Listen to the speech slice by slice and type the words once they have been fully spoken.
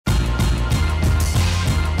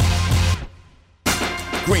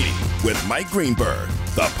Greeny with Mike Greenberg,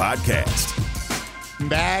 the podcast.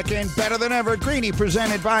 Back and better than ever, Greeny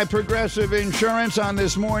presented by Progressive Insurance on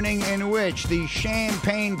this morning in which the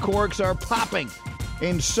champagne corks are popping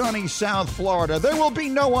in sunny South Florida. There will be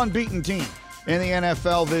no unbeaten team in the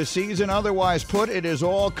NFL this season. Otherwise put, it is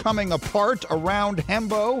all coming apart around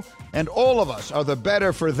Hembo, and all of us are the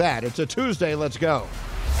better for that. It's a Tuesday. Let's go.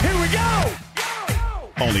 Here we go!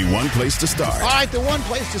 Only one place to start. All right, the one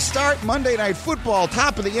place to start, Monday Night Football,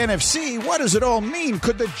 top of the NFC. What does it all mean?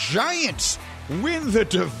 Could the Giants win the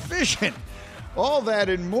division? All that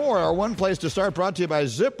and more. Our one place to start brought to you by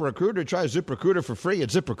ZipRecruiter. Try ZipRecruiter for free at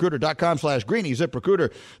ZipRecruiter.com/Greeny.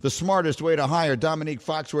 ZipRecruiter, the smartest way to hire. Dominique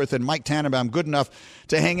Foxworth and Mike Tannenbaum, good enough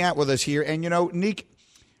to hang out with us here. And, you know, Neek,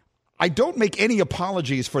 I don't make any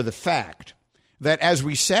apologies for the fact that as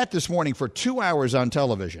we sat this morning for 2 hours on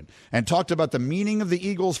television and talked about the meaning of the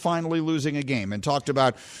Eagles finally losing a game and talked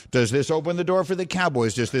about, does this open the door for the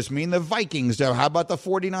Cowboys? Does this mean the Vikings? How about the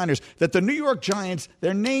 49ers? That the New York Giants,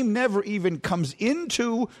 their name never even comes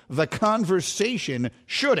into the conversation,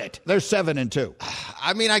 should it? They're 7-2.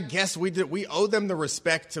 I mean, I guess we owe them the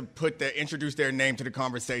respect to introduce their name to the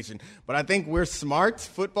conversation. But I think we're smart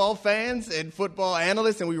football fans and football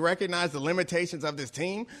analysts, and we recognize the limitations of this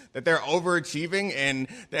team, that they're overachieving and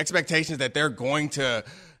the expectations that they're going to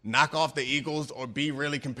knock off the Eagles or be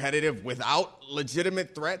really competitive without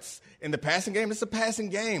legitimate threats in the passing game. It's a passing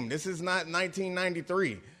game. This is not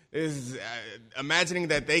 1993. This is imagining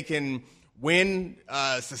that they can win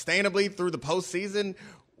sustainably through the postseason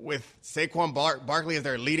with Saquon Barkley as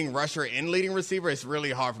their leading rusher and leading receiver. It's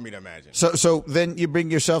really hard for me to imagine. So then you bring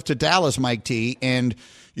yourself to Dallas, Mike T., and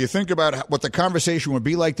you think about what the conversation would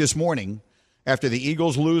be like this morning after the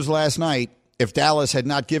Eagles lose last night if Dallas had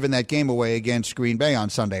not given that game away against Green Bay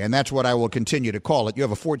on Sunday. And that's what I will continue to call it. You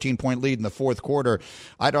have a 14-point lead in the fourth quarter.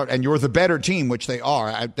 And you're the better team, which they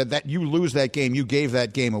are. That you lose that game, you gave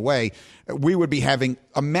that game away. We would be having,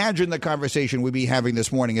 imagine the conversation we'd be having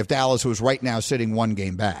this morning if Dallas was right now sitting one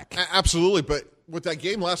game back. Absolutely, but what that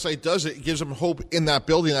game last night does, it gives them hope in that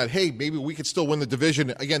building that, hey, maybe we could still win the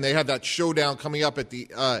division. Again, they have that showdown coming up at the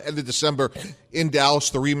end of December in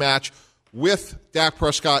Dallas, the rematch with Dak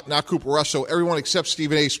Prescott, not Cooper Rush. So everyone except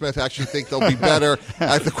Stephen A. Smith actually think they'll be better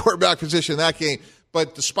at the quarterback position in that game.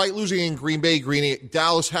 But despite losing in Green Bay, Greeny,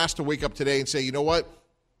 Dallas has to wake up today and say, you know what?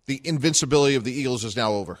 The invincibility of the Eagles is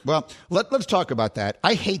now over. Well, let's talk about that.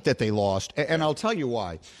 I hate that they lost, and I'll tell you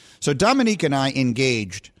why. So Dominique and I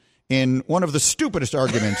engaged in one of the stupidest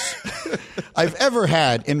arguments I've ever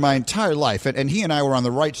had in my entire life. And he and I were on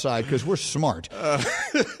the right side because we're smart.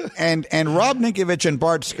 And Rob Ninkovich and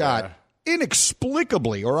Bart Scott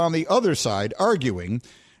inexplicably are on the other side arguing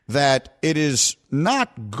that it is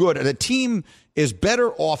not good. The team is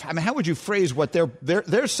better off. I mean, how would you phrase what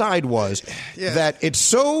their side was? Yeah. That it's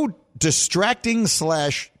so distracting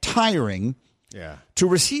 / tiring to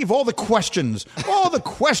receive all the questions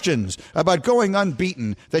about going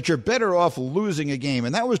unbeaten, that you're better off losing a game.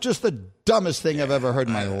 And that was just the dumbest thing I've ever heard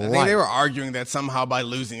in my life. I think they were arguing that somehow by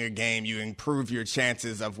losing a game, you improve your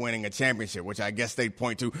chances of winning a championship, which I guess they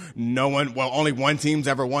point to only one team's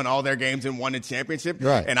ever won all their games and won a championship.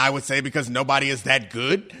 Right. And I would say because nobody is that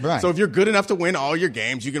good. Right. So if you're good enough to win all your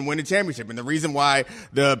games, you can win a championship. And the reain why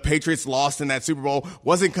the Patriots lost in that Super Bowl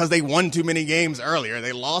wasn't because they won too many games earlier.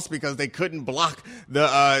 They lost because they couldn't block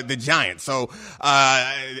the Giants. So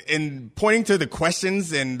in pointing to the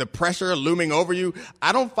questions and the pressure looming over you,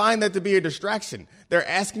 I don't find that to be a distraction. They're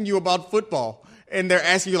asking you about football, and they're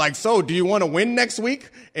asking you like, so do you want to win next week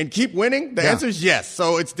and keep winning? The answer is yes.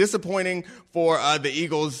 So it's disappointing for the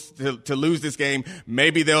Eagles to lose this game.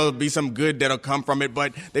 Maybe there'll be some good that'll come from it,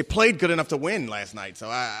 but they played good enough to win last night. So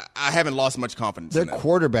I haven't lost much confidence in that. Their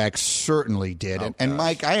quarterback certainly did. And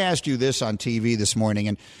Mike, I asked you this on TV this morning,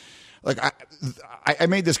 and like I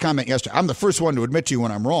made this comment yesterday. I'm the first one to admit to you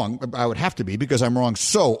when I'm wrong. I would have to be because I'm wrong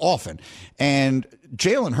so often. And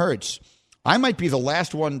Jalen Hurts, I might be the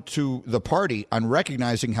last one to the party on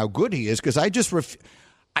recognizing how good he is because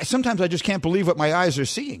sometimes I just can't believe what my eyes are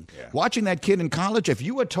seeing. Yeah. Watching that kid in college, if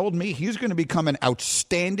you had told me he's going to become an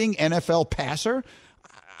outstanding NFL passer,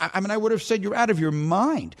 I mean, I would have said you're out of your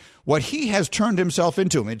mind. What he has turned himself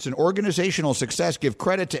into, it's an organizational success. Give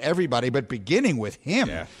credit to everybody, but beginning with him.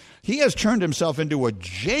 Yeah. He has turned himself into a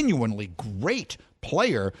genuinely great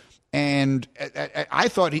player, and I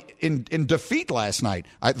thought in defeat last night,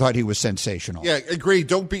 I thought he was sensational. Yeah, agree.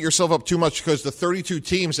 Don't beat yourself up too much because the 32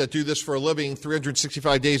 teams that do this for a living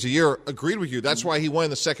 365 days a year agreed with you. That's why he won in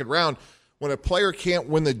the second round. When a player can't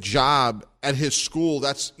win the job at his school,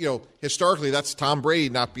 that's, historically, that's Tom Brady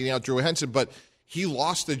not beating out Drew Henson, but he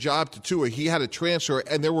lost the job to Tua. He had a transfer,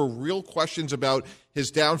 and there were real questions about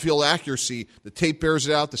his downfield accuracy. The tape bears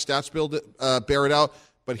it out. The stats bear it out.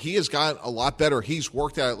 But he has gotten a lot better. He's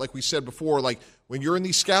worked at it. Like we said before, like when you're in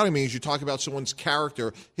these scouting meetings, you talk about someone's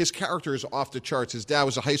character. His character is off the charts. His dad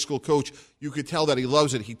was a high school coach. You could tell that he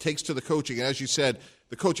loves it. He takes to the coaching. And as you said,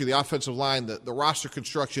 the coaching, the offensive line, the roster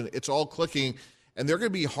construction, it's all clicking. And they're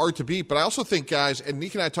going to be hard to beat. But I also think, guys, and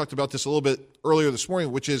Nick and I talked about this a little bit earlier this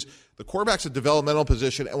morning, which is the quarterback's a developmental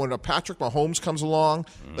position. And when a Patrick Mahomes comes along,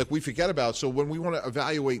 like we forget about. So when we want to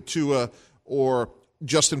evaluate Tua or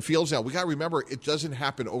Justin Fields now, we got to remember it doesn't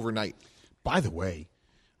happen overnight. By the way,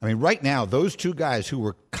 I mean, right now, those two guys who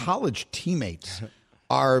were college teammates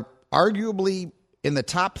are arguably in the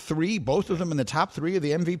top three, both of them in the top three of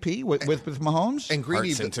the MVP with Mahomes. And Greeny,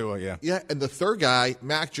 yeah, and the third guy,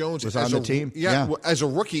 Mac Jones, was on the team. Yeah, as a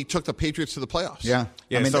rookie, took the Patriots to the playoffs. Yeah.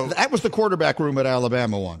 I mean, so, that was the quarterback room at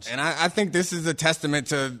Alabama once. And I think this is a testament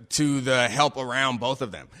to the help around both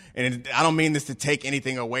of them. And I don't mean this to take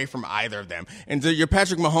anything away from either of them. And to your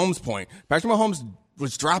Patrick Mahomes point, Patrick Mahomes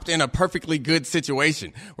was dropped in a perfectly good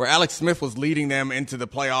situation where Alex Smith was leading them into the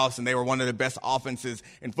playoffs and they were one of the best offenses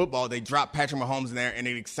in football. They dropped Patrick Mahomes in there and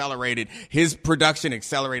it accelerated his production,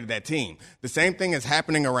 accelerated that team. The same thing is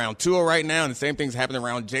happening around Tua right now, and the same thing is happening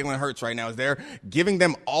around Jalen Hurts right now, is they're giving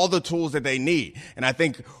them all the tools that they need. And I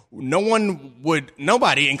think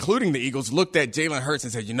nobody, including the Eagles, looked at Jalen Hurts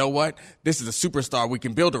and said, you know what? This is a superstar we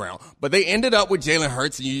can build around. But they ended up with Jalen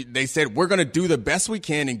Hurts. And they said, we're going to do the best we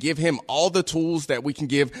can and give him all the tools that we can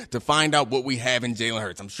give to find out what we have in Jalen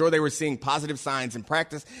Hurts. I'm sure they were seeing positive signs in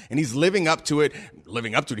practice, and he's living up to it.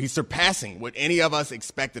 He's surpassing what any of us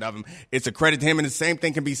expected of him. It's a credit to him, and the same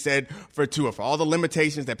thing can be said for Tua. For all the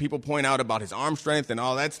limitations that people point out about his arm strength and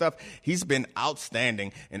all that stuff, he's been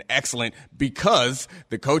outstanding and excellent because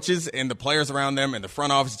the coaches and the players around them and the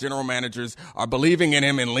front office general managers are believing in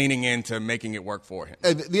him and leaning into making it work for him.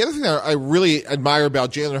 And the other thing I really admire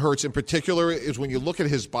about Jalen Hurts in particular is when you look at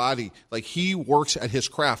his body, like he works at his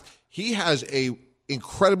craft. He has a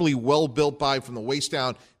incredibly well-built body from the waist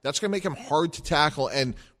down. That's going to make him hard to tackle.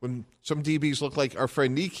 And when some DBs look like our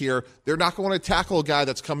friend Neek here, they're not going to tackle a guy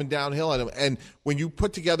that's coming downhill at him. And when you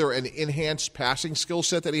put together an enhanced passing skill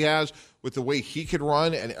set that he has with the way he could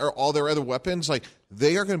run and all their other weapons, like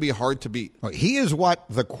they are going to be hard to beat. He is what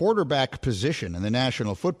the quarterback position in the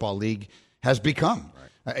National Football League has become.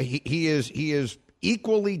 Right. He is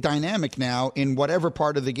equally dynamic now in whatever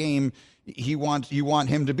part of the game you want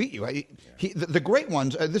him to beat you. The great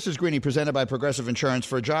ones, this is Greeny presented by Progressive Insurance.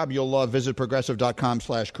 For a job you'll love, visit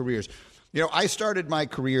progressive.com/careers. You know, I started my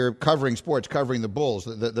career covering sports, covering the Bulls,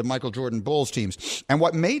 the Michael Jordan Bulls teams. And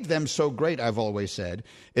what made them so great, I've always said,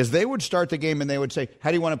 is they would start the game and they would say,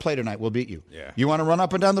 how do you want to play tonight? We'll beat you. Yeah. You want to run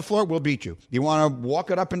up and down the floor? We'll beat you. You want to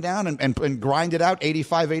walk it up and down and grind it out,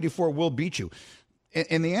 85-84? We'll beat you.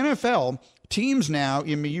 In the NFL, teams now,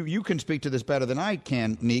 you can speak to this better than I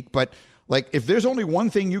can, Neek, but like, if there's only one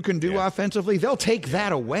thing you can do offensively, they'll take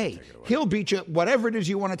that away. He'll beat you. Whatever it is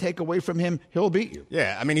you want to take away from him, he'll beat you.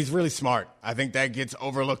 Yeah, I mean, he's really smart. I think that gets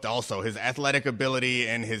overlooked also. His athletic ability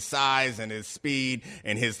and his size and his speed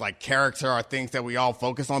and his, character are things that we all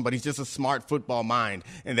focus on, but he's just a smart football mind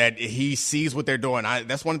and that he sees what they're doing.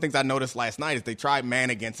 That's one of the things I noticed last night is they tried man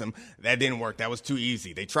against him. That didn't work. That was too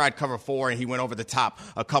easy. They tried cover 4, and he went over the top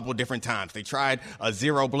a couple different times. They tried a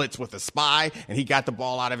zero blitz with a spy, and he got the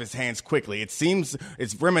ball out of his hands quickly. It seems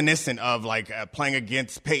it's reminiscent of playing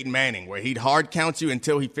against Peyton Manning, where he'd hard count you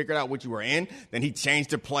until he figured out what you were in. Then he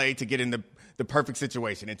changed the play to get in the perfect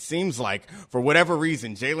situation. It seems like, for whatever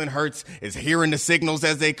reason, Jalen Hurts is hearing the signals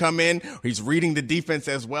as they come in. He's reading the defense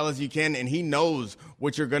as well as you can, and he knows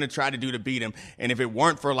what you're going to try to do to beat him. And if it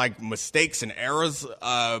weren't for mistakes and errors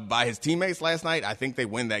by his teammates last night, I think they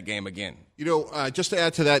win that game again. You know, just to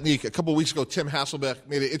add to that, Nick, a couple of weeks ago, Tim Hasselbeck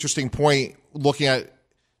made an interesting point looking at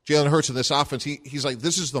Jalen Hurts in this offense. He's like,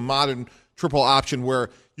 this is the modern triple option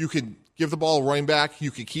where you can give the ball running back,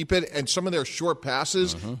 you can keep it, and some of their short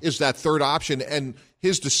passes is that third option. And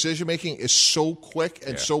his decision-making is so quick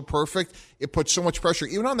and so perfect, it puts so much pressure.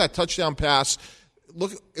 Even on that touchdown pass,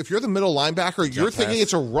 look, if you're the middle linebacker, you're thinking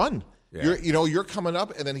it's a run. Yeah. You're coming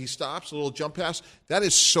up, and then he stops, a little jump pass. That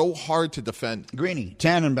is so hard to defend. Greeny,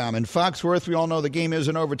 Tannenbaum, and Foxworth, we all know the game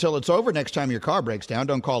isn't over till it's over. Next time your car breaks down,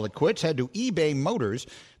 don't call it quits. Head to eBay Motors.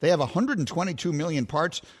 They have 122 million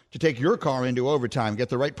parts to take your car into overtime. Get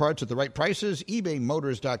the right parts at the right prices.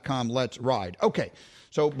 ebaymotors.com. Let's ride. Okay,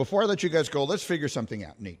 so before I let you guys go, let's figure something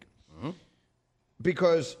out, Neek.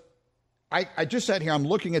 Because I just sat here, I'm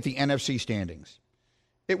looking at the NFC standings.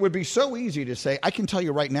 It would be so easy to say, I can tell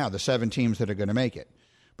you right now the 7 teams that are going to make it.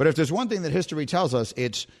 But if there's one thing that history tells us,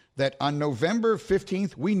 it's that on November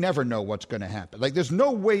 15th, we never know what's going to happen. Like, there's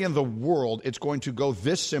no way in the world it's going to go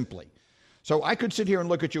this simply. So I could sit here and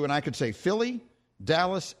look at you and I could say Philly,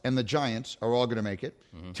 Dallas, and the Giants are all going to make it.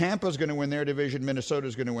 Mm-hmm. Tampa's going to win their division.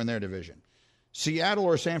 Minnesota's going to win their division. Seattle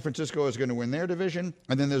or San Francisco is going to win their division.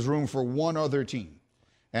 And then there's room for one other team.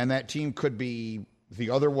 And that team could be the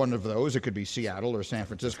other one of those. It could be Seattle or San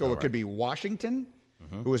Francisco. It could be Washington,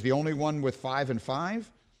 who is the only one with 5-5.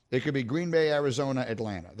 It could be Green Bay, Arizona,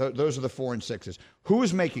 Atlanta. Those are the 4 and 6s. Who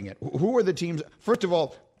is making it? Who are the teams? First of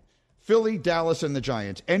all, Philly, Dallas, and the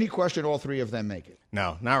Giants. Any question all three of them make it?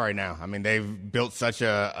 No, not right now. I mean, they've built such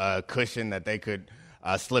a cushion that they could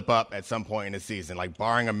slip up at some point in the season. Like,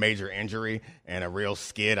 barring a major injury and a real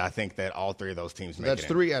skid, I think that all three of those teams make it. That's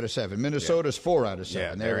 3 out of 7. Minnesota's 4 out of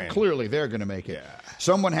 7. Yeah, they're going to make it. Yeah.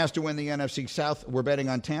 Someone has to win the NFC South. We're betting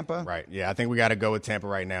on Tampa. Right. Yeah, I think we got to go with Tampa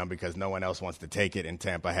right now because no one else wants to take it, and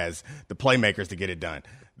Tampa has the playmakers to get it done.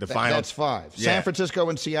 That's 5. Yeah. San Francisco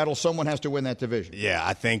and Seattle, someone has to win that division. Yeah,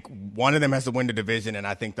 I think one of them has to win the division, and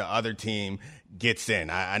I think the other team gets in.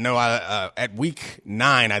 I know at week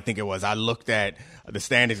 9, I think it was, I looked at the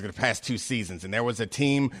standings of the past 2 seasons, and there was a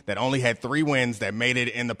team that only had 3 wins that made it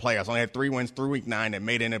in the playoffs. Only had 3 wins through week 9 that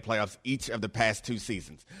made it in the playoffs each of the past 2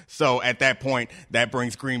 seasons. So at that point, that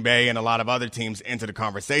brings Green Bay and a lot of other teams into the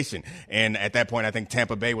conversation. And at that point, I think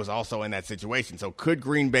Tampa Bay was also in that situation. So could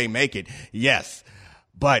Green Bay make it? Yes.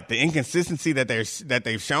 But the inconsistency that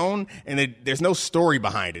they've shown, and there's no story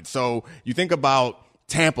behind it. So you think about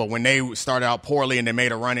Tampa, when they started out poorly and they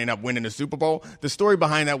made a run and ended up winning the Super Bowl, the story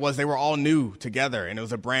behind that was they were all new together and it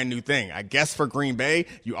was a brand new thing. I guess for Green Bay,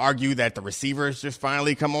 you argue that the receivers just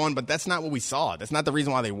finally come on, but that's not what we saw. That's not the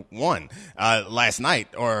reason why they won last night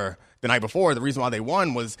or the night before. The reason why they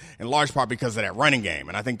won was in large part because of that running game.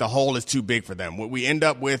 And I think the hole is too big for them. What we end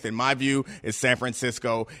up with, in my view, is San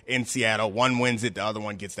Francisco in Seattle. One wins it, the other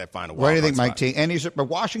one gets that final. What do you think, Mike T? But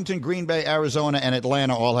Washington, Green Bay, Arizona, and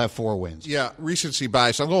Atlanta all have 4 wins. Yeah, recency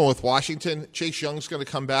bias. I'm going with Washington. Chase Young's going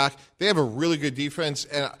to come back. They have a really good defense.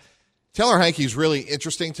 And Taylor Heinicke's really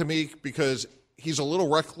interesting to me because he's a little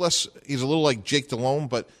reckless. He's a little like Jake Delhomme.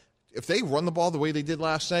 But if they run the ball the way they did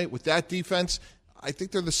last night with that defense, I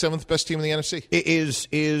think they're the 7th best team in the NFC.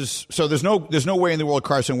 So there's no way in the world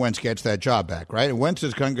Carson Wentz gets that job back, right? And Wentz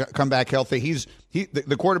has come back healthy.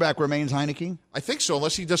 The quarterback remains Heinicke? I think so,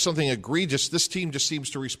 unless he does something egregious. This team just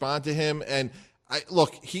seems to respond to him. And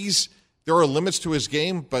there are limits to his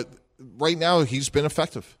game, but right now he's been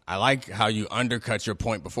effective. I like how you undercut your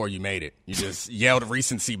point before you made it. You just yelled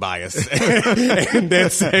recency bias and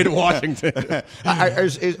then said Washington.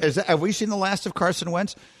 Have we seen the last of Carson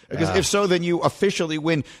Wentz? Because if so, then you officially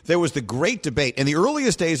win. There was the great debate in the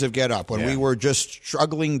earliest days of Get Up when we were just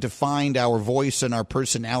struggling to find our voice and our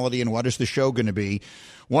personality and what is the show going to be.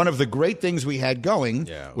 One of the great things we had going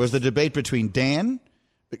was the debate between Dan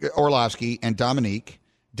Orlovsky and Dominique.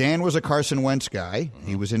 Dan was a Carson Wentz guy. Mm-hmm.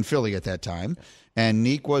 He was in Philly at that time. And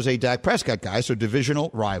Neek was a Dak Prescott guy, so divisional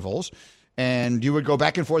rivals. And you would go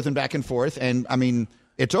back and forth. And, I mean,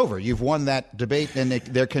 it's over. You've won that debate, and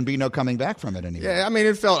there can be no coming back from it anymore. Yeah, I mean,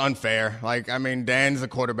 it felt unfair. Dan's a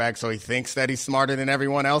quarterback, so he thinks that he's smarter than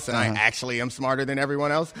everyone else, and I actually am smarter than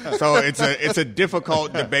everyone else. So it's a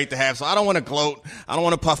difficult debate to have. So I don't want to gloat. I don't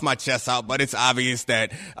want to puff my chest out, but it's obvious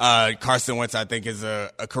that Carson Wentz, I think, is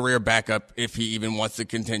a career backup if he even wants to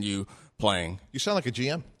continue playing. You sound like a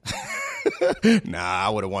GM. Nah, I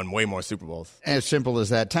would have won way more Super Bowls. As simple as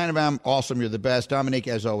that. Tannenbaum, awesome. You're the best. Dominique,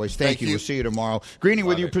 as always, thank you. We'll see you tomorrow. Greeny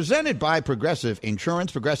with you, presented by Progressive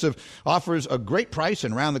Insurance. Progressive offers a great price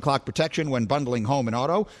and round-the-clock protection when bundling home and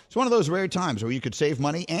auto. It's one of those rare times where you could save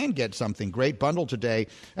money and get something great. Bundle today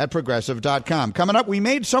at Progressive.com. Coming up, we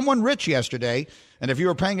made someone rich yesterday, and if you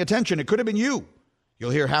were paying attention, it could have been you.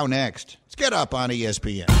 You'll hear how next. Let's Get Up on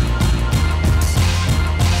ESPN.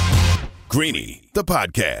 Greeny, the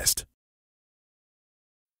podcast.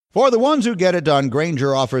 For the ones who get it done,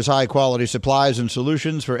 Grainger offers high-quality supplies and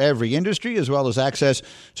solutions for every industry, as well as access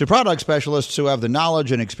to product specialists who have the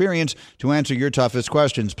knowledge and experience to answer your toughest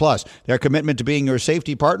questions. Plus, their commitment to being your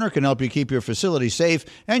safety partner can help you keep your facility safe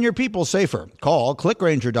and your people safer. Call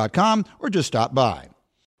clickgrainger.com or just stop by.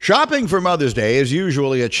 Shopping for Mother's Day is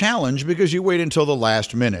usually a challenge because you wait until the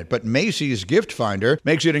last minute, but Macy's Gift Finder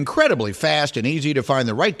makes it incredibly fast and easy to find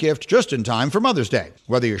the right gift just in time for Mother's Day.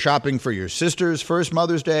 Whether you're shopping for your sister's first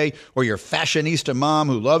Mother's Day or your fashionista mom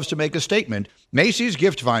who loves to make a statement, Macy's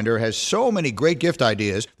Gift Finder has so many great gift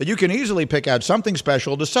ideas that you can easily pick out something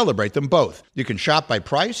special to celebrate them both. You can shop by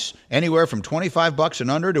price, anywhere from $25 and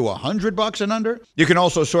under to $100 and under. You can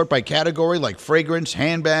also sort by category like fragrance,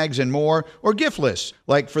 handbags, and more, or gift lists,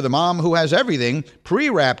 like for the mom who has everything,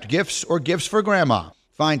 pre-wrapped gifts or gifts for grandma.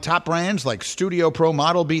 Find top brands like Studio Pro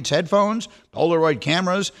Model Beats headphones, Polaroid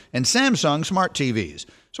cameras, and Samsung smart TVs.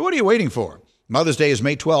 So what are you waiting for? Mother's Day is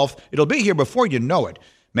May 12th. It'll be here before you know it.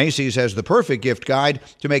 Macy's has the perfect gift guide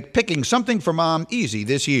to make picking something for mom easy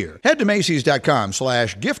this year. Head to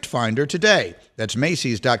Macys.com/giftfinder today. That's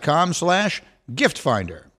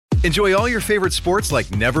Macys.com/giftfinder. Enjoy all your favorite sports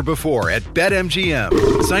like never before at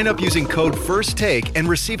BetMGM. Sign up using code FIRSTTAKE and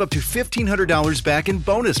receive up to $1,500 back in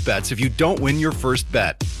bonus bets if you don't win your first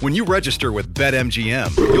bet. When you register with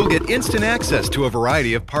BetMGM, you'll get instant access to a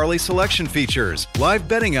variety of parlay selection features, live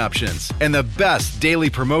betting options, and the best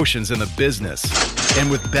daily promotions in the business.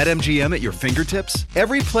 And with BetMGM at your fingertips,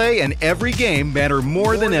 every play and every game matter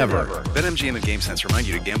more than ever. BetMGM and GameSense remind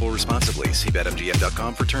you to gamble responsibly. See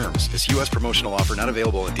BetMGM.com for terms. This U.S. promotional offer not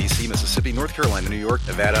available in D.C., Mississippi, North Carolina, New York,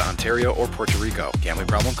 Nevada, Ontario, or Puerto Rico. Gambling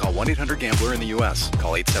problem? Call 1-800-GAMBLER in the U.S.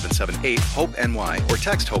 Call 877-8-HOPE-NY or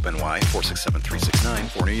text HOPE-NY 467-369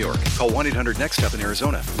 for New York. Call 1-800-NEXT-STEP in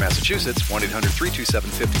Arizona. For Massachusetts,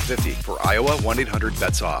 1-800-327-5050. For Iowa,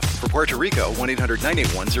 1-800-BETS-OFF. For Puerto Rico,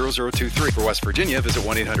 1-800-981-0023. For West Virginia, visit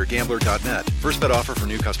 1-800-GAMBLER.net. First bet offer for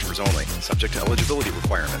new customers only. Subject to eligibility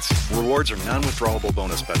requirements. Rewards are non-withdrawable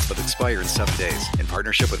bonus bets that expire in 7 days. In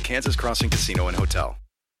partnership with Kansas Crossing Casino and Hotel.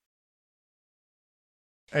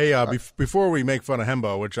 Hey, before we make fun of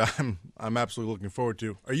Hembo, which I'm absolutely looking forward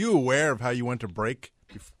to, are you aware of how you went to break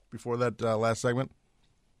before that last segment?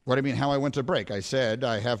 What do you mean, how I went to break? I said,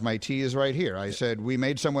 I have my tease right here. I said, we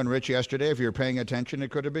made someone rich yesterday. If you're paying attention, it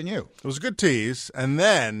could have been you. It was a good tease, and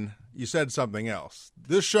then you said something else.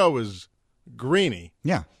 This show is Greeny.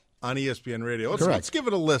 Yeah. On ESPN Radio. Correct. Let's give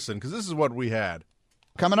it a listen, because this is what we had.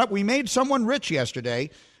 Coming up, we made someone rich yesterday,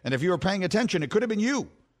 and if you were paying attention, it could have been you.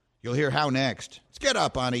 You'll hear how next. Let's get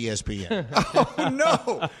up on ESPN. Oh,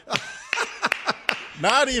 no.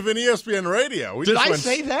 Not even ESPN Radio. Did I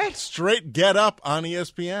say that? Straight get up on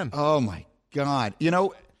ESPN. Oh, my God. You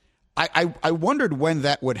know, I wondered when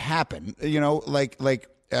that would happen. You know,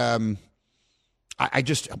 I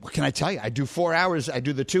just, what can I tell you? I do 4 hours. I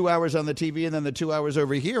do the 2 hours on the TV and then the 2 hours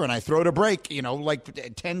over here, and I throw to break, you know,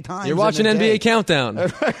 like 10 times. You're watching NBA Countdown.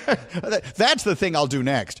 That's the thing I'll do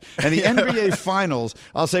next. And the NBA Finals,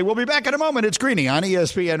 I'll say, we'll be back in a moment. It's Greeny on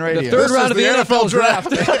ESPN Radio. The third round of the NFL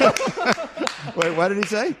draft. Wait, what did he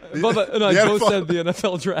say? Bubba and I both said the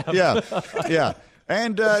NFL draft. Yeah.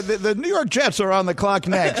 And the New York Jets are on the clock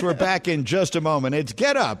next. We're back in just a moment. It's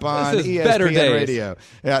Get Up on ESPN Radio.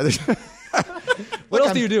 Yeah. What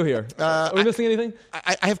else do you do here? Are we missing anything?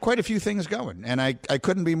 I have quite a few things going, and I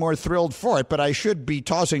couldn't be more thrilled for it, but I should be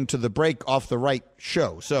tossing to the break off the right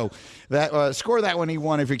show. So that score that one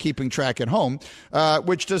E1 if you're keeping track at home,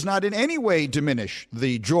 which does not in any way diminish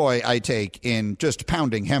the joy I take in just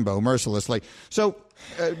pounding Hembo mercilessly. So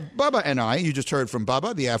Bubba and I, you just heard from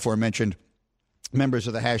Bubba, the aforementioned members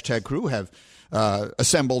of the hashtag crew have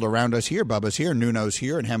assembled around us here. Bubba's here, Nuno's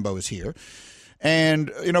here, and Hembo's here.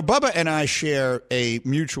 And, you know, Bubba and I share a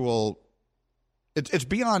mutual, it's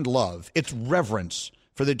beyond love. It's reverence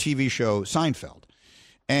for the TV show Seinfeld.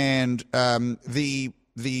 And the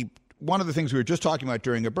one of the things we were just talking about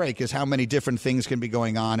during a break is how many different things can be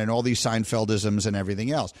going on and all these Seinfeldisms and everything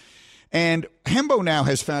else. And Hembo now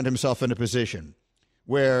has found himself in a position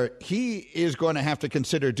where he is going to have to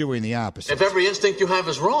consider doing the opposite. If every instinct you have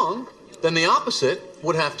is wrong, then the opposite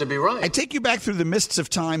would have to be right. I take you back through the mists of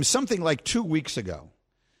time, something like 2 weeks ago.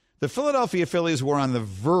 The Philadelphia Phillies were on the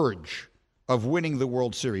verge of winning the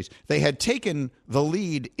World Series. They had taken the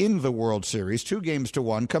lead in the World Series,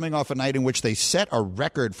 2-1, coming off a night in which they set a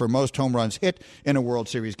record for most home runs hit in a World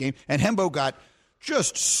Series game. And Hembo got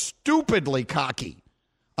just stupidly cocky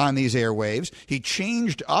on these airwaves. He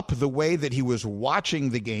changed up the way that he was watching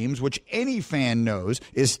the games, which any fan knows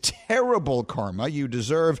is terrible karma. You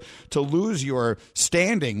deserve to lose your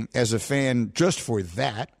standing as a fan just for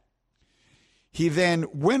that. He then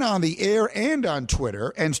went on the air and on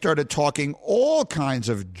Twitter and started talking all kinds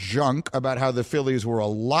of junk about how the Phillies were a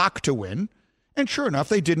lock to win. And sure enough,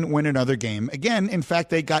 they didn't win another game again. In fact,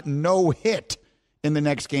 they got no hit in the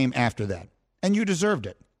next game after that. And you deserved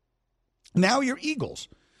it. Now you're Eagles.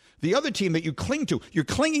 The other team that you cling to, you're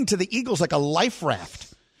clinging to the Eagles like a life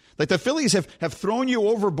raft. Like the Phillies have thrown you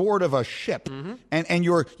overboard of a ship, and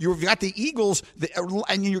you've got the Eagles,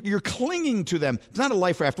 and you're clinging to them. It's not a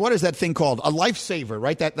life raft. What is that thing called? A lifesaver,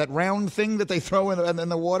 right? That round thing that they throw in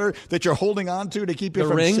the water that you're holding on to keep you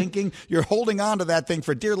from sinking. You're holding on to that thing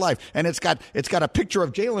for dear life, and it's got a picture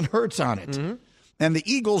of Jalen Hurts on it, and the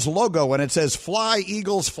Eagles logo, and it says "Fly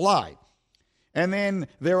Eagles Fly." And then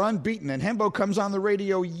they're unbeaten. And Hembo comes on the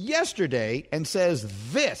radio yesterday and says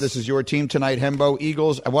this. This is your team tonight, Hembo.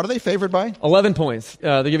 Eagles. What are they favored by? 11 points.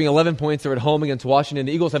 They're giving 11 points. They're at home against Washington.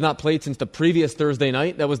 The Eagles have not played since the previous Thursday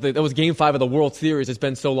night. That was Game 5 of the World Series. It's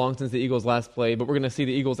been so long since the Eagles last played. But we're going to see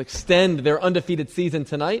the Eagles extend their undefeated season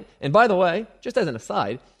tonight. And by the way, just as an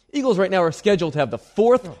aside, Eagles right now are scheduled to have the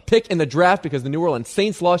 4th pick in the draft because the New Orleans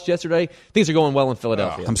Saints lost yesterday. Things are going well in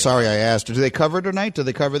Philadelphia. I'm sorry I asked. Do they cover tonight? Do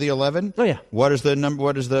they cover the 11? Oh, yeah. What is the number?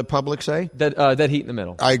 What does the public say? Dead heat in the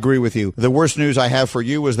middle. I agree with you. The worst news I have for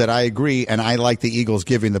you is that I agree, and I like the Eagles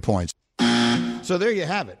giving the points. So there you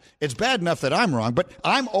have it. It's bad enough that I'm wrong, but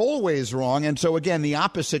I'm always wrong, and so, again, the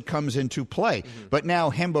opposite comes into play. But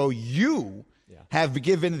now, Hembo, you have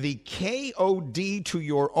given the KOD to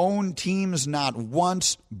your own teams not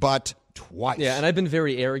once but twice. Yeah, and I've been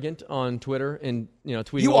very arrogant on Twitter and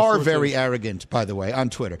tweeting. You are very arrogant, by the way, on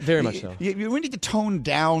Twitter. Very much so. We need to tone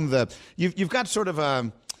down the. You've got sort of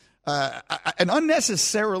an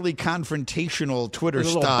unnecessarily confrontational Twitter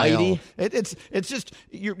style. Bitey. It's just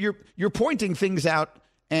you're pointing things out.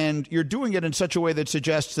 And you're doing it in such a way that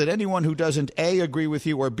suggests that anyone who doesn't A, agree with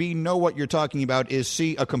you, or B, know what you're talking about is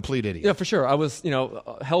C, a complete idiot. Yeah, for sure. I was,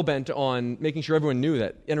 hell-bent on making sure everyone knew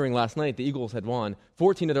that entering last night, the Eagles had won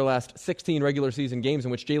 14 of their last 16 regular season games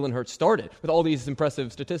in which Jalen Hurts started with all these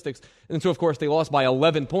impressive statistics. And so, of course, they lost by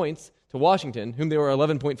 11 points to Washington, whom they were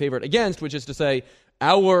 11-point favorite against, which is to say,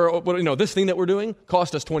 this thing that we're doing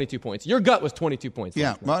cost us 22 points. Your gut was 22 points.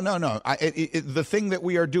 Yeah, well, no. The thing that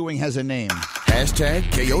we are doing has a name. Hashtag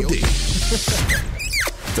KOD.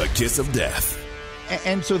 The kiss of death.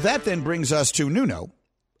 And so that then brings us to Nuno,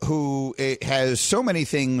 who has so many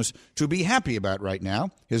things to be happy about right now.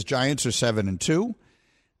 His Giants are 7-2.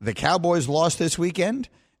 The Cowboys lost this weekend.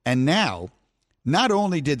 And now, not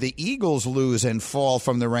only did the Eagles lose and fall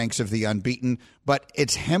from the ranks of the unbeaten, but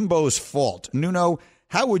it's Hembo's fault. Nuno,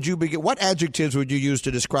 how would you begin? What adjectives would you use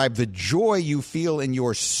to describe the joy you feel in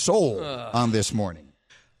your soul on this morning?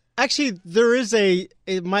 Actually, there is the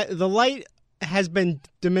light has been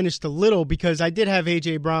diminished a little because I did have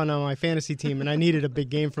A.J. Brown on my fantasy team, and I needed a big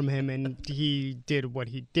game from him, and he did what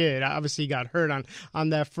he did. Obviously, he got hurt on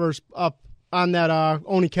that first on that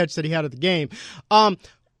only catch that he had at the game.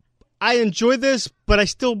 I enjoy this, but I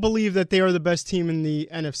still believe that they are the best team in the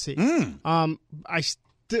NFC.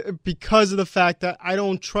 Because of the fact that I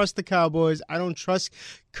don't trust the Cowboys, I don't trust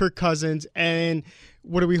Kirk Cousins, and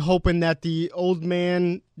what are we hoping that the old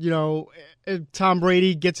man, Tom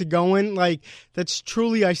Brady gets it going? Like, that's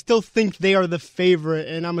truly, I still think they are the favorite,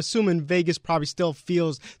 and I'm assuming Vegas probably still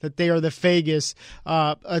feels that they are the Vegas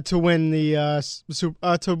to win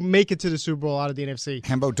to make it to the Super Bowl out of the NFC.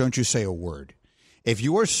 Hembo, don't you say a word. If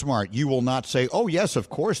you are smart, you will not say, oh, yes, of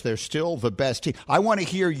course, they're still the best team. I want to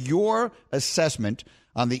hear your assessment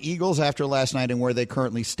on the Eagles after last night and where they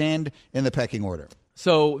currently stand in the pecking order.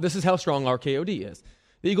 So this is how strong our KOD is.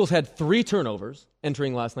 The Eagles had 3 turnovers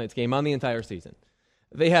entering last night's game on the entire season.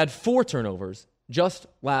 They had 4 turnovers just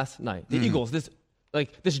last night. The Eagles, this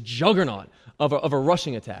juggernaut of a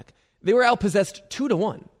rushing attack, they were outpossessed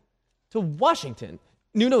 2-1 to Washington.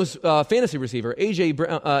 Nuno's fantasy receiver, A.J.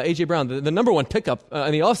 Brown, the number 1 pickup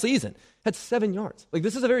in the offseason, had 7 yards. Like,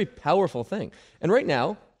 this is a very powerful thing. And right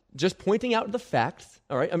now, just pointing out the facts,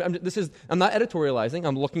 all right, I'm not editorializing.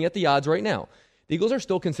 I'm looking at the odds right now. The Eagles are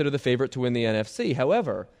still considered the favorite to win the NFC.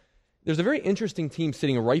 However, there's a very interesting team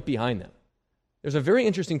sitting right behind them. There's a very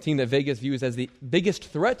interesting team that Vegas views as the biggest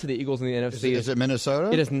threat to the Eagles in the NFC. Is it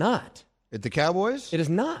Minnesota? It is not. The Cowboys? It is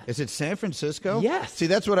not. Is it San Francisco? Yes. See,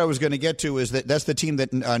 that's what I was going to get to, is that's the team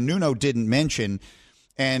that Nuno didn't mention.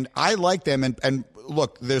 And I like them. And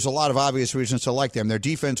look, there's a lot of obvious reasons to like them. Their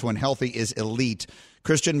defense, when healthy, is elite.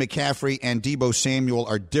 Christian McCaffrey and Deebo Samuel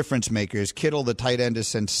are difference makers. Kittle, the tight end, is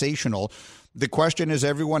sensational. The question is,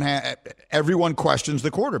 everyone questions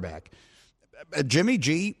the quarterback. Jimmy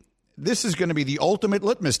G, this is going to be the ultimate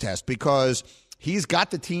litmus test because he's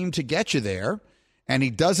got the team to get you there, and he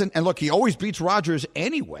doesn't. And look, he always beats Rodgers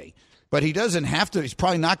anyway, but he doesn't have to. He's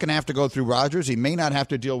probably not going to have to go through Rodgers. He may not have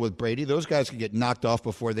to deal with Brady. Those guys could get knocked off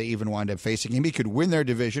before they even wind up facing him. He could win their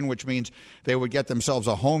division, which means they would get themselves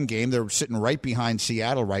a home game. They're sitting right behind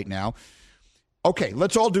Seattle right now. Okay,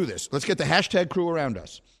 let's all do this. Let's get the hashtag crew around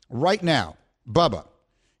us. Right now, Bubba,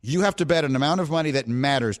 You have to bet an amount of money that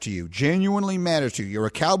matters to you, genuinely matters to you. You're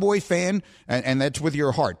a Cowboy fan, and that's with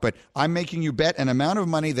your heart. But I'm making you bet an amount of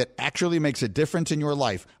money that actually makes a difference in your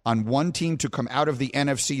life on one team to come out of the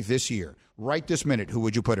NFC this year. Right this minute, who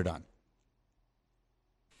would you put it on?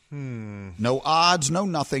 No odds, no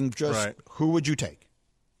nothing. Just Who would you take?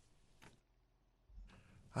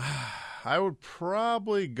 I would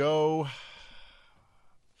probably go.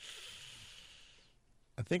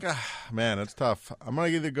 I think, man, it's tough. I'm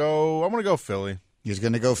going to go Philly. He's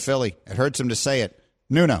going to go Philly. It hurts him to say it.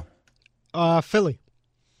 Nuno. Philly.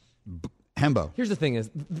 Hembo. Here's the thing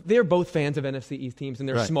is, they're both fans of NFC East teams, and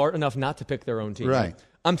they're smart enough not to pick their own team. Right.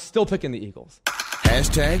 I'm still picking the Eagles.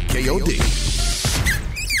 #KOD.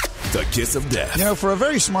 The kiss of death. You know, for a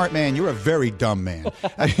very smart man, you're a very dumb man.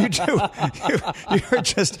 You do.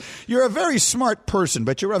 You're a very smart person,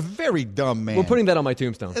 but you're a very dumb man. We're putting that on my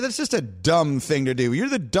tombstone. That's just a dumb thing to do. You're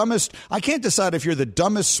the dumbest. I can't decide if you're the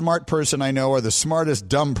dumbest smart person I know or the smartest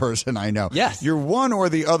dumb person I know. Yes. You're one or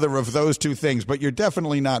the other of those two things, but you're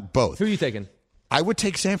definitely not both. Who are you taking? I would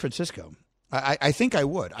take San Francisco. I think I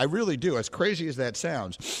would. I really do, as crazy as that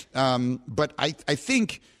sounds. But I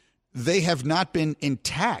think they have not been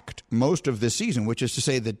intact most of this season, which is to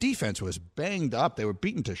say the defense was banged up. They were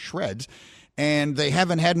beaten to shreds, and they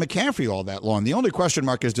haven't had McCaffrey all that long. The only question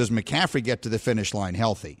mark is, does McCaffrey get to the finish line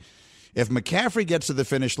healthy? If McCaffrey gets to the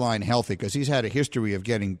finish line healthy, because he's had a history of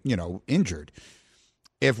getting, injured,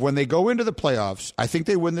 if when they go into the playoffs, I think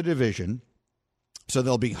they win the division, so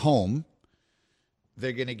they'll be home.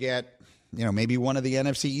 They're going to get, maybe one of the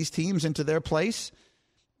NFC East teams into their place.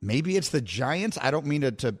 Maybe it's the Giants. I don't mean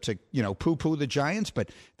to poo-poo the Giants, but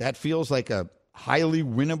that feels like a highly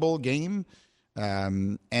winnable game.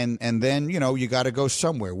 And then, you got to go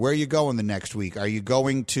somewhere. Where are you going the next week? Are you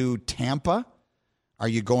going to Tampa? Are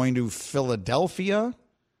you going to Philadelphia?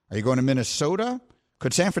 Are you going to Minnesota?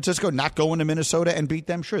 Could San Francisco not go into Minnesota and beat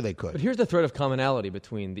them? Sure, they could. But here's the thread of commonality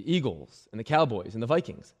between the Eagles and the Cowboys and the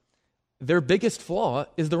Vikings. Their biggest flaw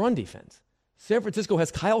is the run defense. San Francisco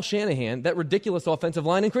has Kyle Shanahan, that ridiculous offensive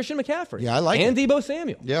line, and Christian McCaffrey. Yeah, I like and it. Deebo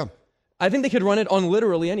Samuel. Yeah. I think they could run it on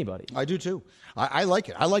literally anybody. I do, too. I like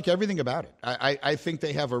it. I like everything about it. I think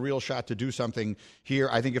they have a real shot to do something here.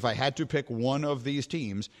 I think if I had to pick one of these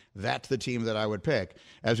teams, that's the team that I would pick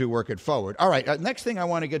as we work it forward. All right, next thing I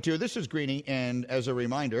want to get to, this is Greeny, and as a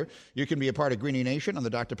reminder, you can be a part of Greeny Nation on the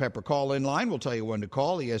Dr. Pepper call-in line. We'll tell you when to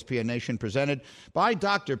call. ESPN Nation presented by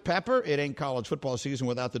Dr. Pepper. It ain't college football season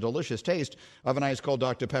without the delicious taste of an ice-cold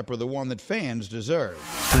Dr. Pepper, the one that fans deserve.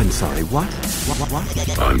 I'm sorry, what?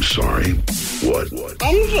 What? I'm sorry, what?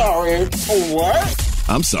 I'm sorry, what?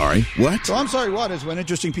 I'm sorry, what? So I'm sorry, what is when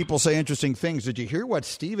interesting people say interesting things. Did you hear what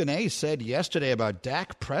Stephen A. said yesterday about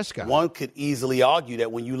Dak Prescott? One could easily argue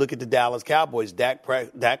that when you look at the Dallas Cowboys, Dak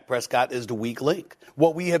Prescott is the weak link.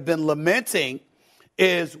 What we have been lamenting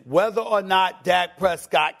is whether or not Dak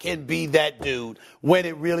Prescott can be that dude when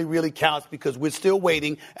it really, really counts, because we're still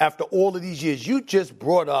waiting after all of these years. You just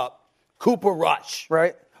brought up Cooper Rush,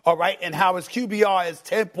 right? All right, and how his QBR is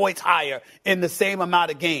 10 points higher in the same amount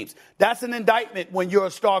of games. That's an indictment when you're a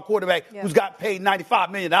star quarterback who's got paid $95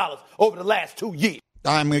 million over the last 2 years.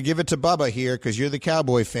 I'm going to give it to Bubba here because you're the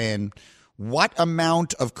Cowboy fan. What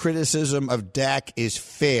amount of criticism of Dak is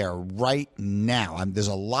fair right now? There's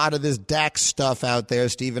a lot of this Dak stuff out there.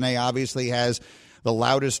 Stephen A. obviously has the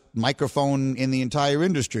loudest microphone in the entire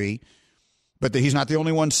industry, but he's not the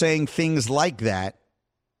only one saying things like that.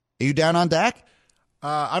 Are you down on Dak?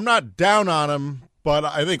 I'm not down on him, but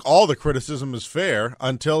I think all the criticism is fair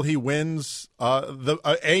until he wins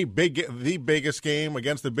the biggest game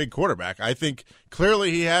against the big quarterback. I think clearly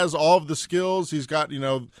he has all of the skills. He's got,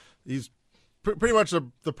 he's pretty much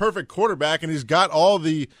the perfect quarterback, and he's got all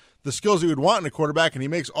the skills he would want in a quarterback, and he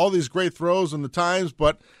makes all these great throws in the times.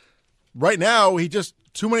 But right now, he just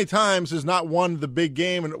too many times has not won the big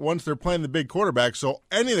game, and once they're playing the big quarterback. So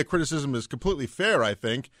any of the criticism is completely fair, I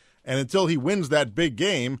think. And until he wins that big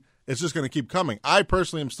game, it's just going to keep coming. I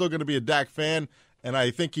personally am still going to be a Dak fan, and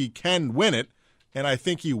I think he can win it, and I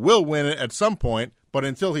think he will win it at some point. But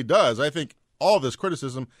until he does, I think all this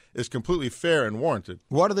criticism is completely fair and warranted.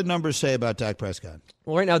 What do the numbers say about Dak Prescott?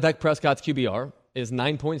 Well, right now, Dak Prescott's QBR is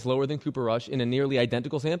 9 points lower than Cooper Rush in a nearly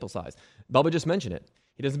identical sample size. Bubba just mentioned it.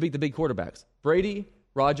 He doesn't beat the big quarterbacks. Brady,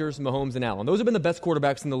 Rodgers, Mahomes, and Allen. Those have been the best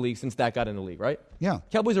quarterbacks in the league since Dak got in the league, right? Yeah.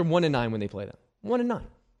 Cowboys are 1-9 when they play them. 1-9.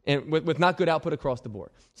 And with not good output across the board.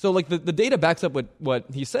 So, the data backs up what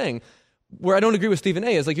he's saying. Where I don't agree with Stephen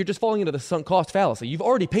A. is like you're just falling into the sunk cost fallacy. You've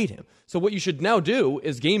already paid him. So what you should now do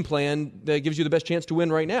is game plan that gives you the best chance to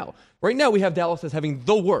win right now. Right now we have Dallas as having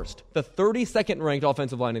the 32nd ranked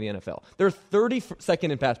offensive line in the NFL. They're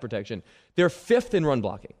 32nd in pass protection. They're 5th in run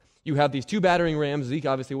blocking. You have these 2 battering rams. Zeke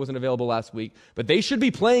obviously wasn't available last week, but they should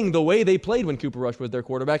be playing the way they played when Cooper Rush was their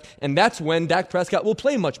quarterback, and that's when Dak Prescott will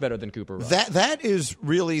play much better than Cooper Rush. That is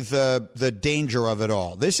really the danger of it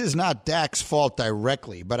all. This is not Dak's fault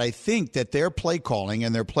directly, but I think that their play calling,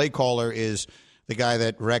 and their play caller is the guy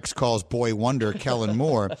that Rex calls Boy Wonder, Kellen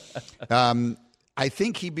Moore. I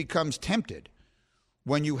think he becomes tempted.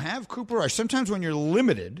 When you have Cooper Rush, sometimes when you're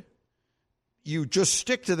limited, you just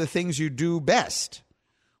stick to the things you do best.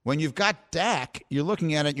 When you've got Dak, you're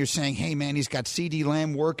looking at it and you're saying, hey, man, he's got CeeDee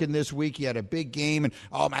Lamb working this week. He had a big game. And,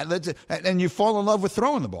 oh, man, and you fall in love with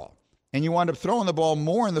throwing the ball. And you wind up throwing the ball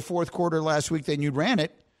more in the fourth quarter last week than you ran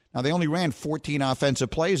it. Now, they only ran 14 offensive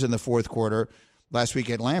plays in the fourth quarter last week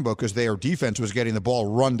at Lambeau because their defense was getting the ball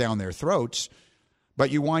run down their throats. But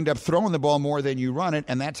you wind up throwing the ball more than you run it,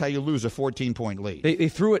 and that's how you lose a 14-point lead. They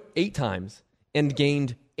threw it 8 times and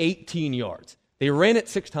gained 18 yards. They ran it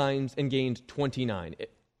 6 times and gained 29.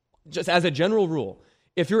 Just as a general rule,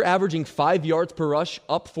 if you're averaging 5 yards per rush,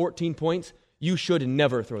 up 14 points, you should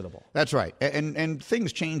never throw the ball. That's right. And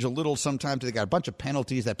things change a little sometimes. They got a bunch of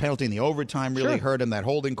penalties. That penalty in the overtime really hurt them. That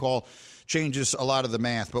holding call changes a lot of the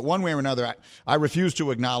math. But one way or another, I refuse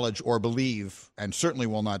to acknowledge or believe, and certainly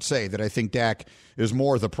will not say, that I think Dak is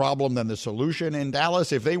more the problem than the solution in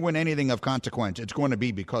Dallas. If they win anything of consequence, it's going to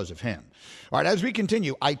be because of him. All right, as we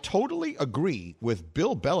continue, I totally agree with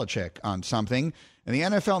Bill Belichick on something, and the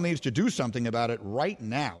NFL needs to do something about it right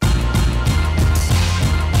now.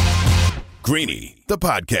 Greeny, the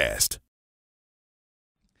podcast.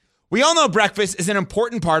 We all know breakfast is an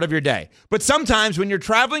important part of your day, but sometimes when you're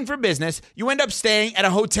traveling for business, you end up staying at a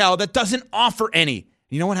hotel that doesn't offer any.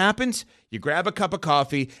 You know what happens? You grab a cup of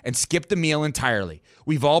coffee and skip the meal entirely.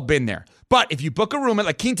 We've all been there. But if you book a room at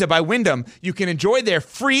La Quinta by Wyndham, you can enjoy their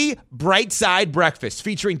free Bright Side breakfast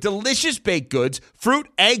featuring delicious baked goods, fruit,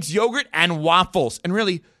 eggs, yogurt, and waffles. And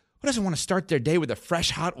really, who doesn't want to start their day with a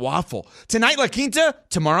fresh, hot waffle? Tonight, La Quinta,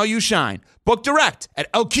 tomorrow you shine. Book direct at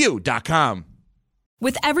LQ.com.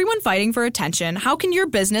 With everyone fighting for attention, how can your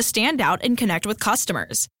business stand out and connect with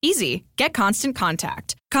customers? Easy. Get Constant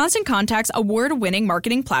Contact. Constant Contact's award-winning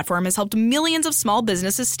marketing platform has helped millions of small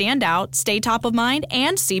businesses stand out, stay top of mind,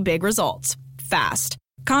 and see big results fast.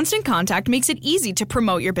 Constant Contact makes it easy to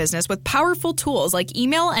promote your business with powerful tools like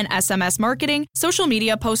email and SMS marketing, social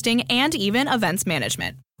media posting, and even events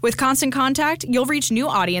management. With Constant Contact, you'll reach new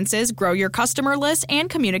audiences, grow your customer list, and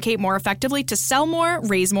communicate more effectively to sell more,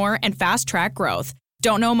 raise more, and fast-track growth.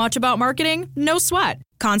 Don't know much about marketing? No sweat.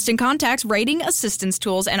 Constant Contact's writing assistance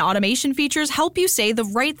tools and automation features help you say the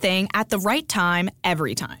right thing at the right time,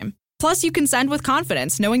 every time. Plus, you can send with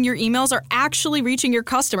confidence, knowing your emails are actually reaching your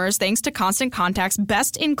customers thanks to Constant Contact's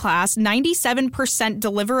best-in-class 97%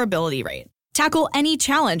 deliverability rate. Tackle any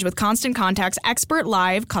challenge with Constant Contact's expert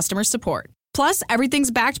live customer support. Plus,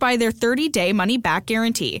 everything's backed by their 30-day money-back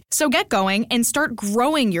guarantee. So get going and start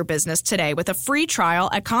growing your business today with a free trial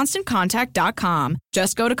at ConstantContact.com.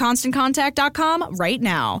 Just go to ConstantContact.com right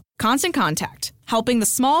now. Constant Contact, helping the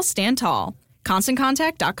small stand tall.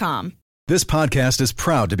 ConstantContact.com. This podcast is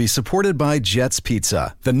proud to be supported by Jets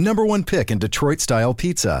Pizza, the #1 pick in Detroit-style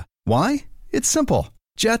pizza. Why? It's simple.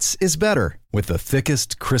 Jets is better. With the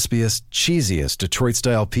thickest, crispiest, cheesiest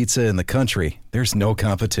Detroit-style pizza in the country, there's no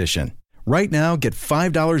competition. Right now, get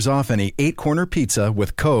 $5 off any 8-corner pizza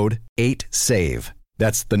with code 8SAVE.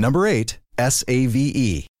 That's the number 8,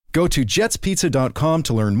 S-A-V-E. Go to jetspizza.com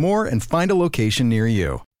to learn more and find a location near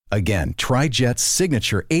you. Again, try Jet's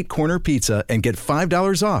signature 8-corner pizza and get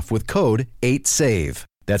 $5 off with code 8SAVE.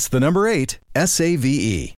 That's the number 8,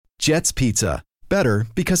 S-A-V-E. Jet's Pizza. Better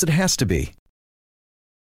because it has to be.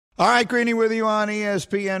 All right, Greeny with you on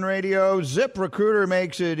ESPN Radio. ZipRecruiter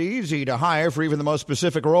makes it easy to hire for even the most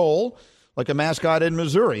specific role, like a mascot in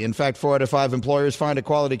Missouri. In fact, 4 out of 5 employers find a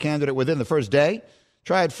quality candidate within the first day.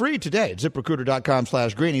 Try it free today at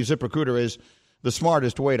ZipRecruiter.com/Greeny. ZipRecruiter is the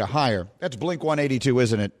smartest way to hire. That's Blink-182,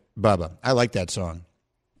 isn't it, Bubba? I like that song.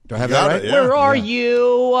 Do I have that right? Yeah. Where are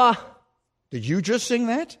you? Did you just sing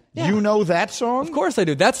that? Yeah. You know that song? Of course I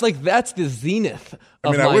do. That's the zenith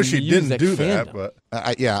of I wish he music didn't do fandom.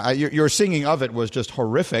 that, but your singing of it was just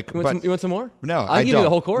horrific. You want some more? No, I'll give you the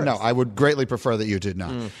whole chorus. No, I would greatly prefer that you did not.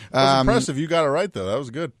 That was impressive. You got it right, though. That was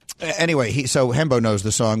good. Anyway, so Hembo knows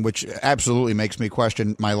the song, which absolutely makes me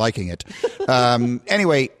question my liking it.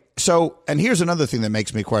 Anyway, and here's another thing that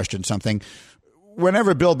makes me question something.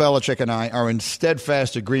 whenever Bill Belichick and I are in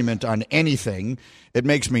steadfast agreement on anything, it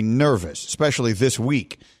makes me nervous, especially this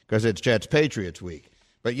week because it's Jets-Patriots week.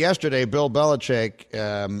 But yesterday, Bill Belichick,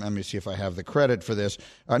 let me see if I have the credit for this.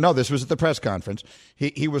 No, this was at the press conference.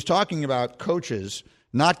 He was talking about coaches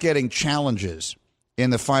not getting challenges in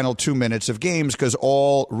the final 2 minutes of games because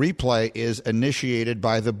all replay is initiated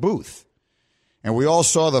by the booth. And we all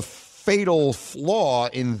saw the fatal flaw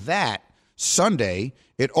in that Sunday.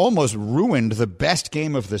 It almost ruined the best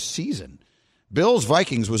game of the season.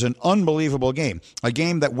 Bills-Vikings was an unbelievable game, a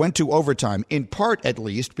game that went to overtime, in part at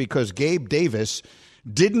least because Gabe Davis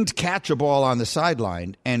didn't catch a ball on the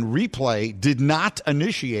sideline, and replay did not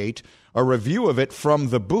initiate a review of it from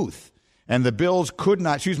the booth. And the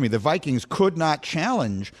the Vikings could not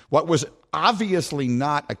challenge what was obviously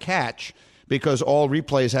not a catch because all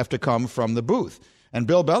replays have to come from the booth. And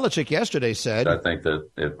Bill Belichick yesterday said, I think that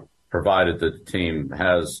if provided the team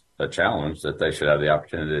has a challenge, that they should have the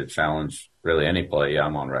opportunity to challenge really any play. Yeah,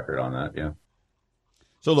 I'm on record on that, yeah.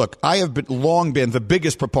 So look, I have long been the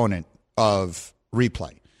biggest proponent of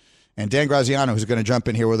replay. And Dan Graziano, who's going to jump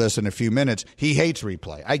in here with us in a few minutes, he hates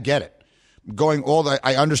replay. I get it.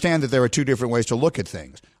 I understand that there are two different ways to look at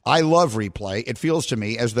things. I love replay. It feels to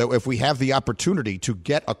me as though if we have the opportunity to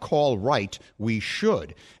get a call right, we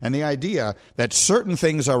should. And the idea that certain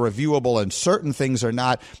things are reviewable and certain things are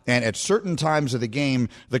not, and at certain times of the game,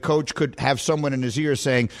 the coach could have someone in his ear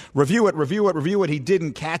saying, review it, review it, review it. He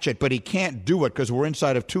didn't catch it, but he can't do it because we're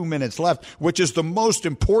inside of 2 minutes left, which is the most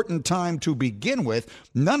important time to begin with.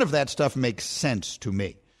 None of that stuff makes sense to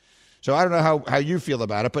me. So I don't know how you feel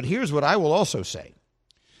about it, but here's what I will also say,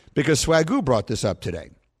 because Swagoo brought this up today.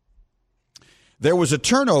 There was a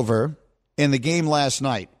turnover in the game last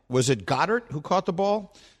night. Was it Goddard who caught the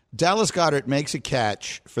ball? Dallas Goedert makes a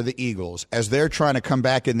catch for the Eagles as they're trying to come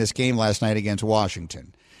back in this game last night against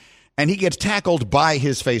Washington. And he gets tackled by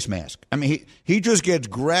his face mask. I mean, he just gets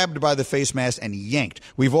grabbed by the face mask and yanked.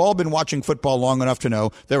 We've all been watching football long enough to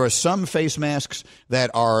know there are some face masks that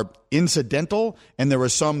are incidental and there are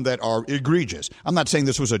some that are egregious. I'm not saying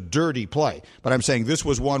this was a dirty play, but I'm saying this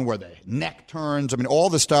was one where the neck turns. I mean, all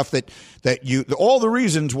the stuff all the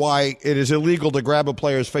reasons why it is illegal to grab a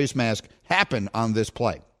player's face mask happen on this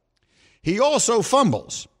play. He also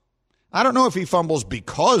fumbles. I don't know if he fumbles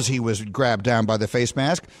because he was grabbed down by the face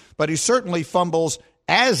mask, but he certainly fumbles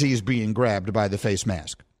as he's being grabbed by the face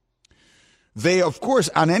mask. They, of course,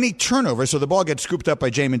 on any turnover, so the ball gets scooped up by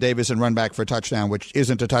Jamin Davis and run back for a touchdown, which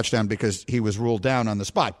isn't a touchdown because he was ruled down on the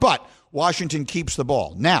spot. But Washington keeps the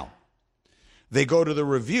ball. Now, they go to the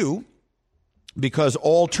review because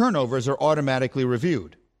all turnovers are automatically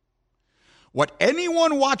reviewed. What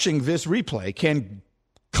anyone watching this replay can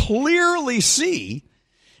clearly see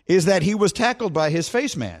is that he was tackled by his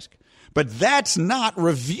face mask. But that's not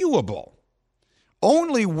reviewable.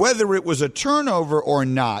 Only whether it was a turnover or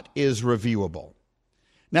not is reviewable.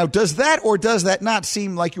 Now, does that or does that not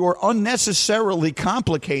seem like you're unnecessarily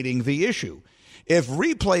complicating the issue? If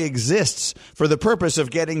replay exists for the purpose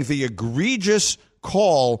of getting the egregious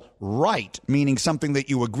call right, meaning something that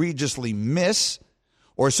you egregiously miss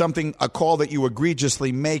or a call that you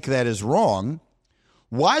egregiously make that is wrong,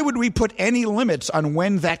 why would we put any limits on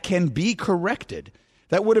when that can be corrected?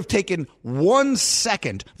 That would have taken 1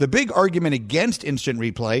 second. The big argument against instant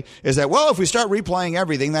replay is that, well, if we start replaying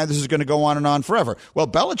everything, then this is going to go on and on forever. Well,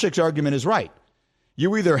 Belichick's argument is right.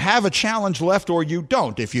 You either have a challenge left or you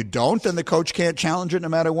don't. If you don't, then the coach can't challenge it no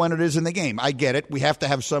matter when it is in the game. I get it. We have to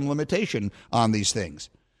have some limitation on these things.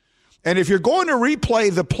 And if you're going to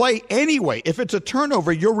replay the play anyway, if it's a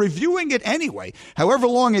turnover, you're reviewing it anyway. However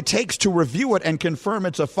long it takes to review it and confirm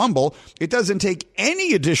it's a fumble, it doesn't take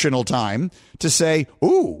any additional time to say,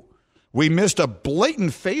 ooh, we missed a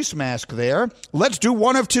blatant face mask there. Let's do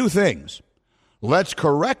one of two things. Let's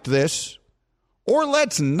correct this or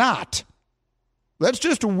let's not. Let's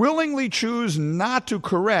just willingly choose not to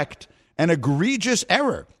correct an egregious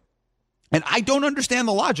error. And I don't understand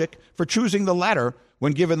the logic for choosing the latter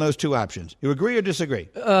when given those two options. You agree or disagree?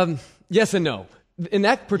 Yes and no. In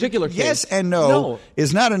that particular case, yes and no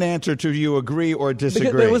is not an answer to you agree or disagree.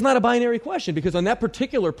 Because it was not a binary question, because on that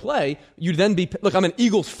particular play, you'd then be, look, I'm an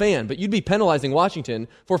Eagles fan, but you'd be penalizing Washington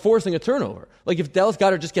for forcing a turnover. Like if Dallas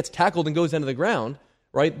Goedert just gets tackled and goes into the ground,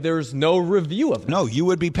 right, there's no review of it. No, you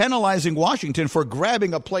would be penalizing Washington for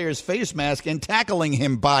grabbing a player's face mask and tackling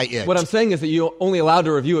him by it. What I'm saying is that you're only allowed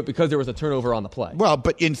to review it because there was a turnover on the play. Well,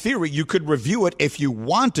 but in theory, you could review it if you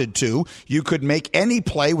wanted to. You could make any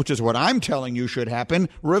play, which is what I'm telling you should happen,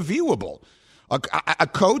 reviewable. A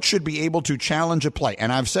coach should be able to challenge a play.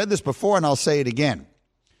 And I've said this before, and I'll say it again.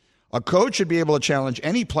 A coach should be able to challenge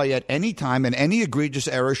any play at any time, and any egregious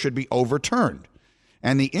error should be overturned.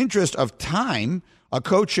 and the interest of time, a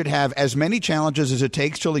coach should have as many challenges as it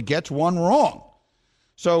takes till he gets one wrong.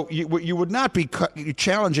 So you would not be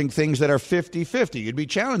challenging things that are 50-50. You'd be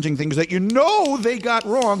challenging things that you know they got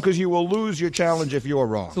wrong because you will lose your challenge if you're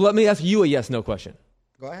wrong. So let me ask you a yes/no question.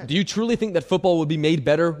 Go ahead. Do you truly think that football would be made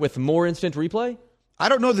better with more instant replay? I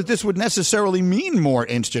don't know that this would necessarily mean more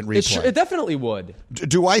instant replay. It definitely would.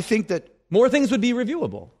 Do I think that more things would be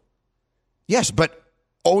reviewable? Yes, but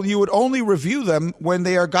you would only review them when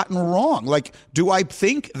they are gotten wrong. Like, do I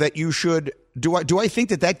think that you should? Do I think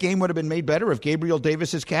that game would have been made better if Gabriel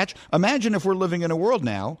Davis's catch? Imagine if we're living in a world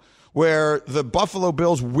now where the Buffalo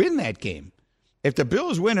Bills win that game. If the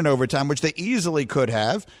Bills win in overtime, which they easily could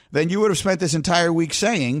have, then you would have spent this entire week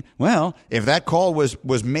saying, well, if that call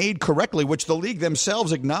was made correctly, which the league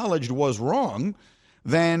themselves acknowledged was wrong,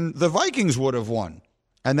 then the Vikings would have won.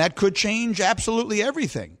 And that could change absolutely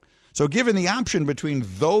everything. So given the option between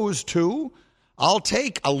those two, I'll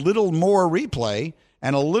take a little more replay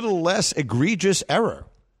and a little less egregious error.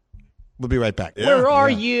 We'll be right back. Where are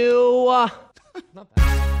you?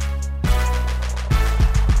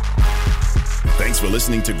 Thanks for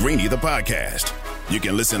listening to Greeny, the podcast. You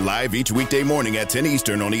can listen live each weekday morning at 10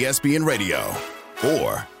 Eastern on ESPN Radio.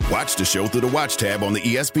 Or watch the show through the Watch tab on the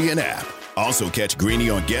ESPN app. Also catch Greeny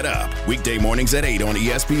on Get Up, weekday mornings at 8 on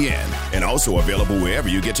ESPN. And also available wherever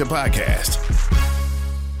you get your podcast.